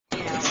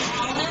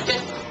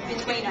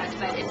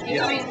but it's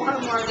becoming more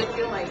and more of a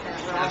feel like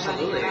that. We're all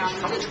Absolutely. running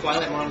around. How many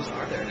Twilight moms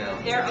are there now?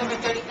 There are over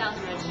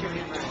 30,000 registered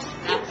members.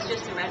 That's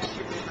just the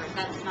registered members.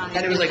 That's not.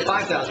 And it was like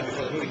 5,000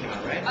 before the movie came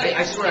out, right? Oh, yeah.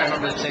 I swear I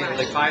remember them saying it was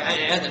like 5.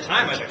 And at the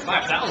time I was like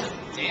 5,000.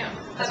 Damn,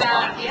 that's a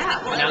lot.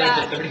 Yeah. Well, and now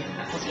about, they're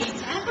 30,000.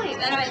 exactly.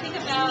 And I think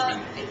about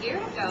a year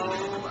ago,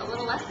 a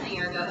little less than a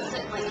year ago, it was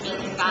at like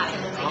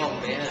 85. Oh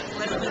man.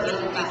 Literally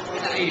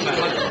 85.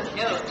 8,500.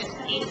 No, just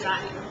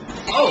 85.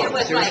 Oh, it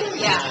was seriously? like,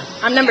 yeah.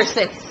 I'm number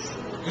 6.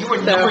 You were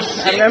So, number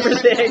 6. I'm number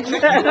 6. Wow,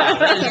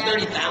 that is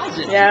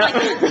 30,000. Yeah.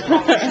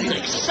 You'd be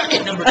like, suck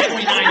it, number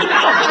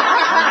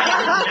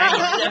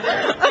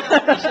 29,997.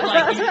 You should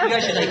like, you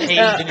guys should like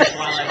change the new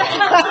Twilight.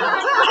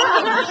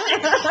 Number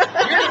 6.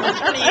 You're number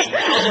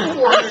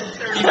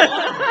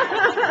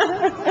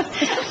 28,431.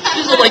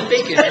 Sizzle like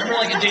bacon. Remember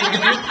like in Days of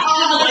Confused?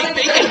 Sizzle like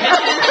bacon.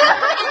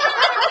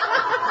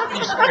 And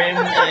you scream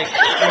like.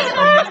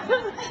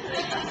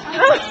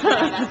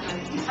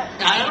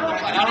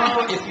 I don't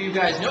know if you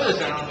guys know this.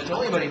 I don't know if I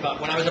told anybody, but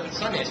when I was up at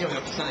Sundance, we went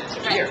up to Sundance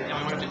every year, and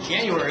when we went up in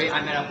January,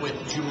 I met up with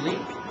Julie,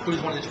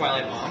 who's one of the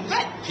Twilight moms.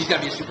 She's got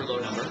to be a super low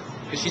number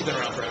because she's been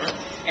around forever,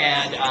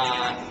 and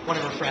one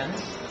of her friends.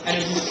 And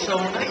it was just so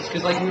nice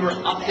because like we were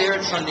up there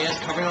at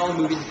Sundance covering all the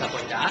movies and stuff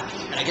like that,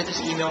 and I get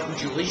this email from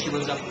Julie. She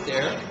lives up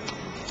there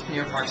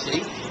near Park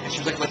City, and she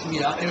was like, "Let's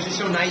meet up." And it was just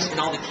so nice in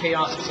all the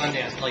chaos of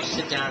Sundance to like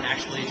sit down and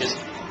actually just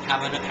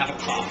have a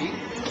coffee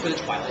for the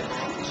Twilight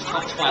moms. Just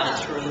talk Twilight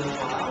for a little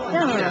while.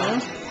 Yeah. You know,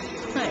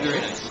 Nice.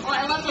 very nice. Well,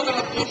 I love the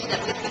little niche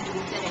that we can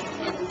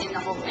fit in the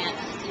whole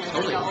fandom. You know,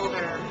 Totally. the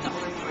older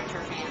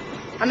mature fans.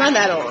 I'm not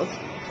that old.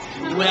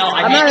 Well,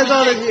 I'm not as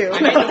old as you. I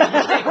made the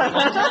mistake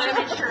one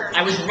time. Sure.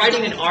 I was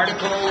writing an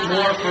article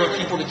more for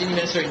people that didn't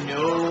necessarily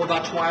know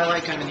about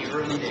Twilight, kind of in the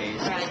early days,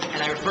 Right.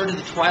 and I referred to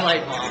the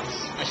Twilight moms.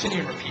 I shouldn't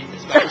even repeat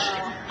this, but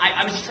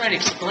I was just trying to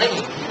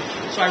explain.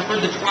 So I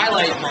referred to the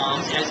Twilight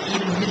moms as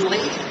even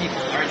middle-aged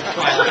people are into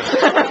Twilight.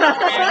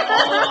 And,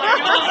 oh my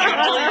God, I got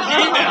all these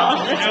emails.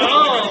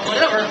 No,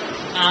 whatever.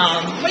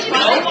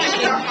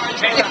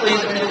 Technically,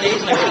 it's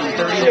middle-aged, like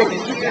 30 or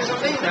 50 or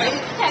something, right?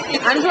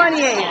 I'm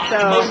 28, so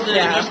Most of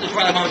the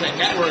Twilight moms I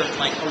met were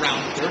like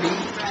around 30,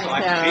 so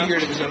I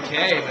figured it was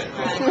okay, but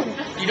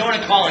you don't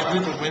want to call a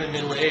group of women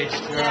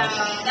middle-aged. No,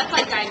 that's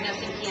like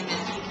diagnosing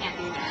PMS. You can't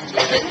do that.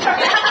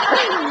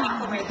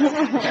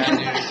 Bad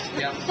news,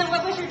 yeah. So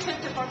what was your trip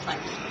to Fort Flex?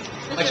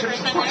 My trip to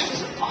Fort Flex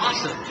was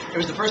awesome. It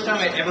was the first time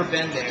I'd ever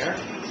been there,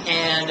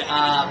 and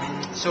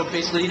so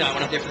basically, I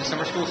went up there for the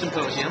summer school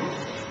symposium,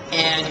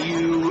 and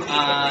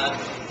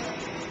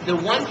the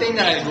one thing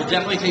that I will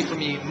definitely take from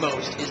me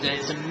most is that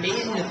it's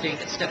amazing to think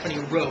that Stephanie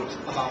wrote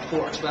about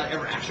Forks without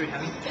ever actually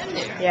having been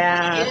there.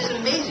 Yeah. It is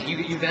amazing.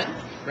 You've been,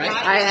 right?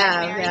 I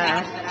have,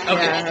 yeah.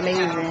 Okay. Yeah,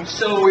 amazing.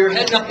 So we were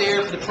heading up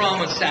there for the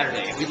prom on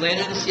Saturday. We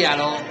landed in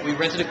Seattle. We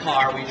rented a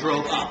car. We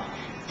drove up.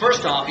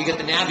 First off, you get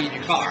the navy in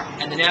your car,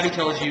 and the navy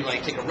tells you,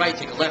 like, take a right,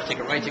 take a left, take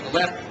a right, take a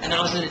left, and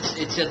all of a sudden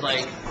it said,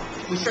 like,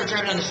 we start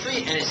driving down the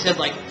street, and it said,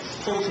 like,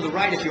 pull to the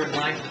right if you're in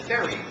line for the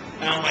ferry.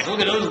 And I'm like, look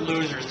at those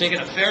losers taking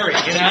a ferry,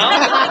 you know?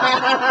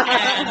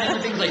 And then the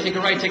thing's like, take a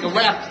right, take a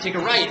left, take a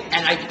right,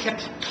 and I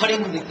kept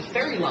cutting the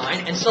ferry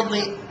line, and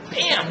suddenly,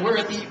 bam, we're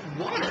at the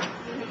water.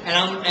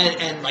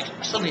 And like,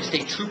 suddenly a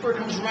state trooper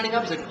comes running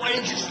up, he's like, why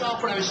didn't you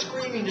stop when I was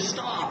screaming to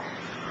stop?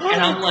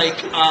 And I'm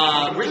like,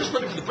 we're just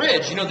looking for the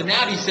bridge. You know, the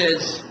navvy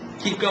says,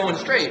 keep going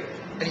straight.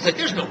 And he's like,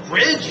 there's no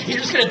bridge. You're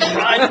just going to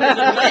drive into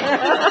the lake.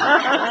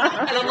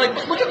 And I'm like,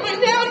 but look at my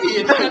navvy.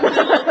 It's got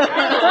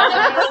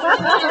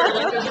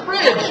like there's a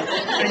bridge.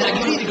 And he's like,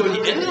 you need to go to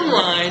the end of the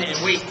line and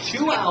wait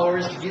 2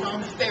 hours to get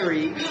on the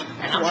ferry.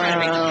 And I'm trying to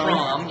make the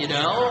prom, you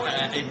know?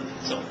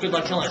 So good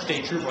luck telling a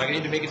state trooper I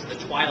need to make it to the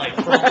Twilight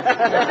prom.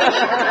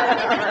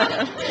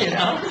 You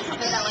know?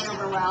 That went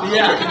over well.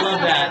 Yeah, I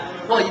love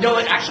that. Well, you know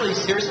what? Actually,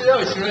 seriously though,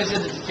 as soon as I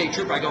said to the state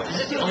trooper, I go, is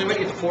this the only way to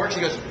get to Forks?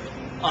 He goes,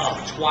 oh,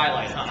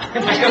 Twilight,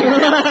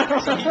 huh?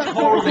 So he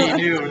totally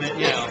knew that,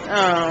 you know,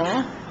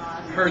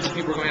 herds of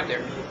people were going up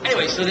there.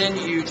 Anyway, so then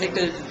you take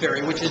the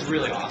ferry, which is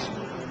really awesome,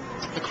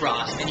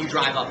 across, and you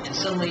drive up, and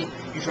suddenly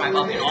you drive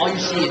up, and all you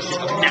see is just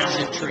a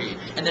massive tree,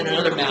 and then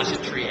another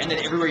massive tree, and then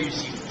everywhere you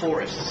see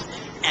forests.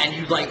 And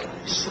you, like,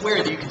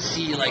 swear that you can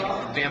see, like,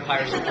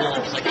 vampires and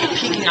wolves, like,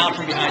 peeking out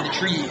from behind the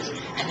trees.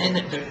 And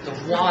then the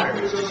water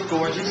is just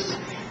gorgeous.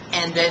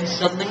 And then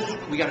suddenly,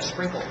 we got a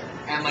sprinkle.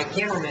 And my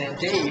cameraman,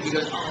 Dave, he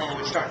goes, oh,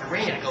 it's starting to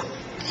rain. I go,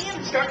 damn,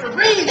 it's starting to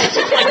rain. It's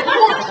just like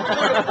Forks.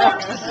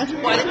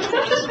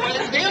 This is why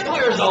the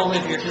vampires all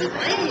live here, because it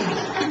rains.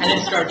 And then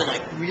it started to,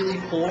 like, really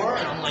pour.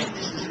 And I'm like,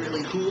 this is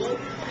really cool.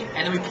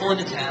 And then we pull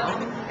into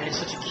town, and it's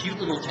such a cute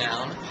little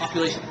town,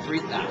 population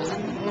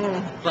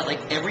 3,000, but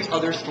like every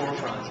other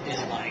storefront is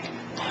like,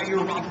 buy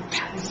your Robert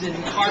Pattinson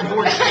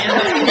cardboard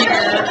sandwich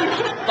here,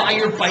 buy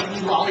your Bite Me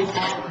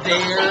lollipop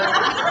there,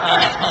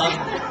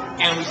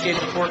 and we stayed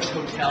at the Forks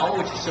Hotel,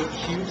 which is so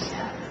cute.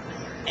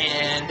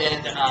 And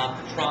then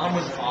prom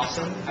was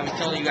awesome. I was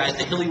telling you guys,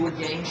 the Hillywood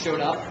gang showed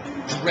up,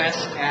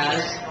 dressed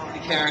as the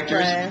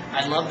characters. Right.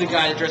 I love the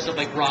guy that dressed up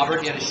like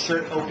Robert. He had his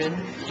shirt open.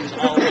 He was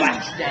all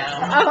waxed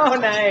down. Oh,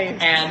 nice.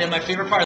 And then my favorite part